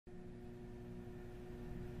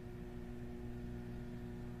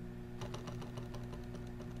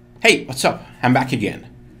Hey, what's up? I'm back again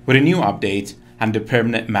with a new update on the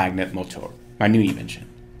permanent magnet motor, my new invention.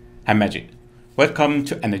 I'm Majid. Welcome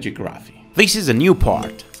to Energy Graphy. This is a new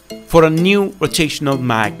part for a new rotational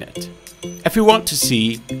magnet. If you want to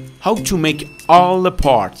see how to make all the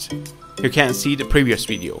parts, you can see the previous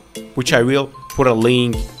video, which I will put a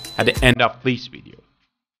link at the end of this video.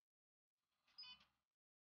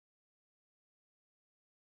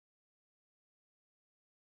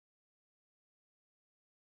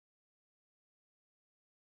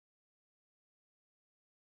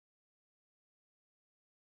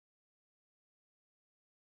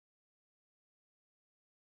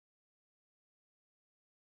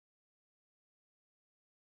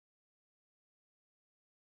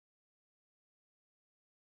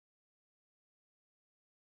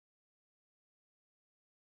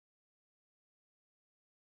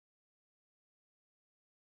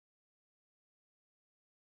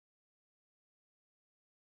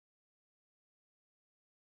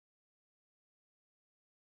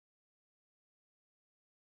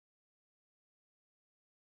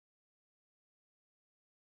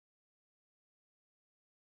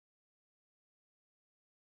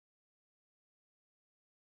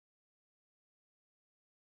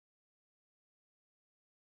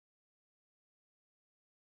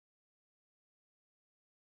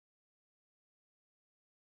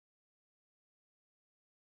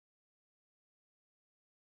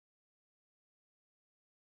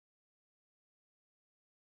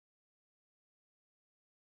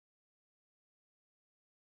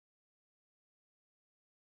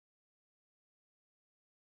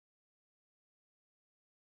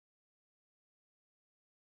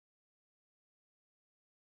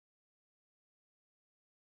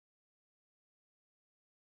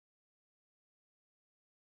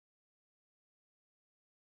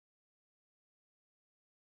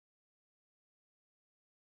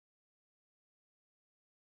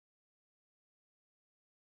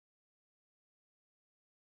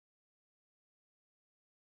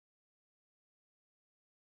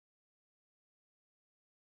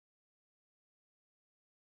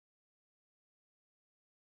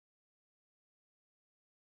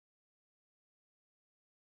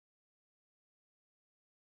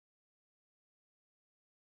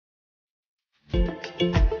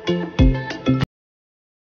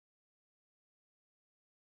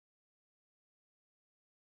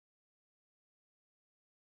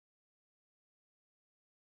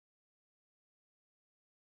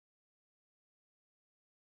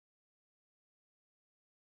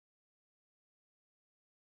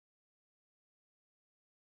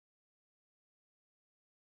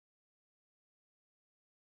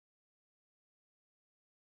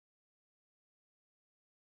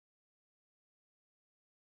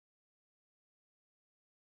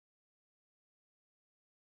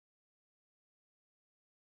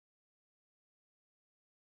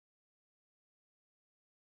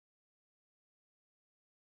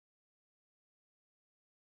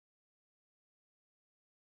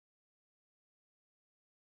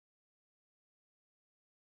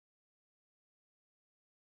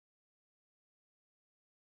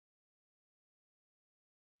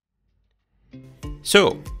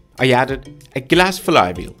 So, I added a glass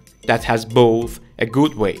flywheel that has both a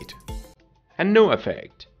good weight and no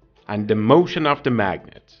effect on the motion of the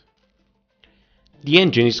magnet. The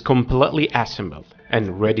engine is completely assembled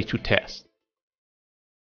and ready to test.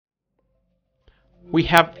 We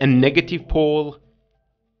have a negative pole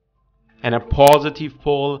and a positive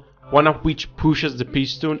pole, one of which pushes the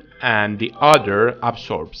piston and the other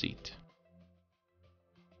absorbs it.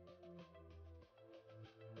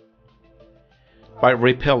 By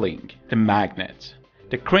repelling the magnet,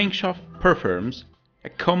 the crankshaft performs a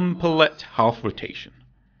complete half rotation,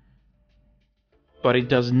 but it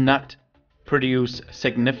does not produce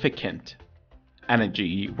significant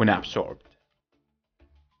energy when absorbed.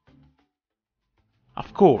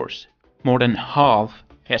 Of course, more than half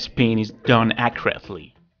a spin is done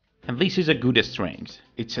accurately, and this is a good strength.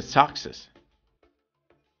 It's a success.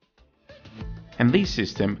 In this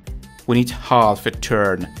system, we need half a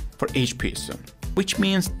turn for each piston, which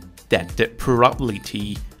means that the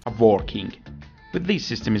probability of working with this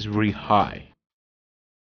system is really high.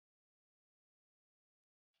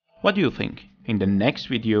 What do you think? In the next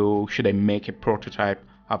video, should I make a prototype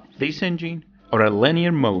of this engine or a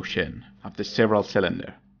linear motion of the several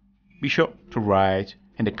cylinder? Be sure to write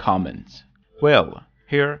in the comments. Well,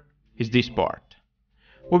 here is this part.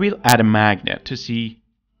 We will add a magnet to see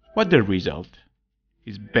what the result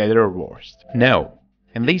is, better or worse. Now,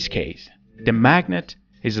 in this case, the magnet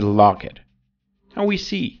is locked, and we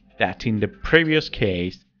see that in the previous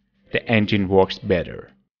case the engine works better.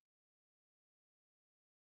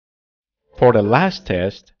 For the last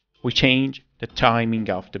test, we change the timing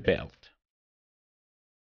of the belt.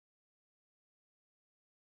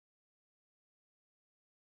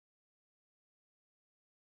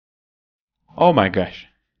 Oh my gosh,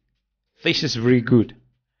 this is really good.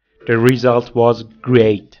 The result was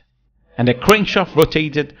great. And the crankshaft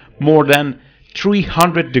rotated more than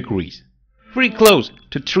 300 degrees. Very close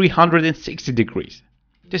to 360 degrees.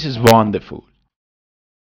 This is wonderful.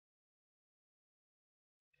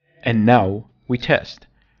 And now we test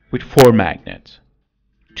with 4 magnets.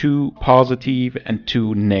 2 positive and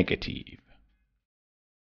 2 negative.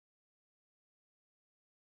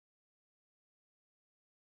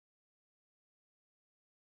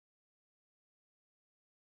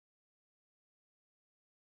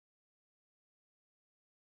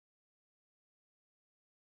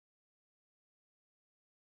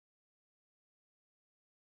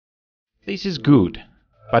 This is good,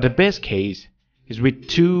 but the best case is with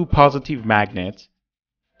 2 positive magnets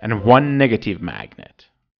and 1 negative magnet.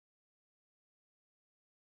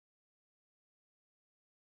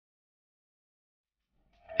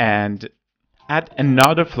 And add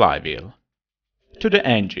another flywheel to the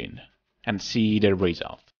engine and see the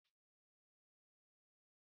result.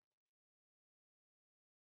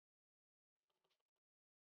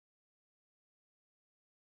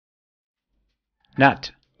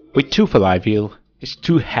 Nut with 2 flywheel is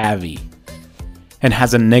too heavy and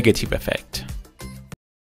has a negative effect.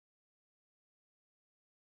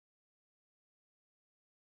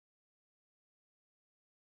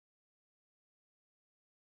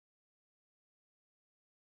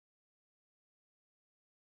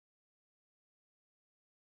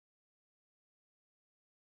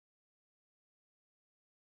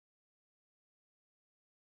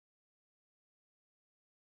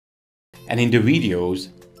 And in the videos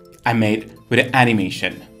I made with the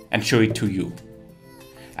animation and show it to you.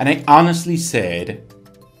 And I honestly said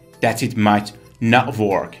that it might not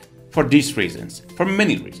work for these reasons, for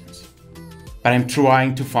many reasons. But I'm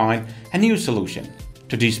trying to find a new solution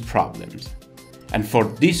to these problems. And for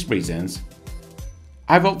these reasons,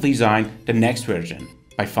 I will design the next version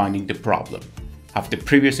by finding the problem of the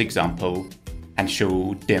previous example and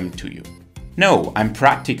show them to you. No, I'm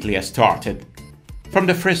practically started from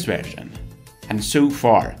the first version. And so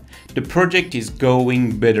far, the project is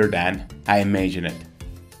going better than I imagined it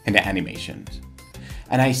in the animations.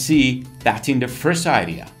 And I see that in the first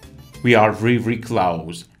idea, we are very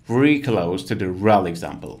close to the real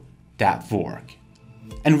example that work.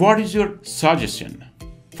 And what is your suggestion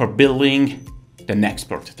for building the next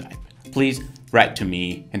prototype? Please write to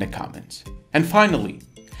me in the comments. And finally,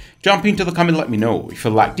 jump into the comment, let me know if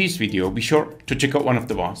you like this video. Be sure to check out one of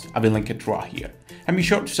the ones, I will link it right here. And be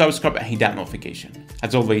sure to subscribe and hit that notification.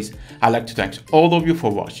 As always, I'd like to thank all of you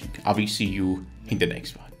for watching. I will see you in the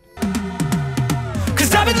next one.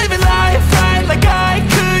 'Cause I've been living life right like I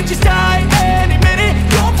could just die.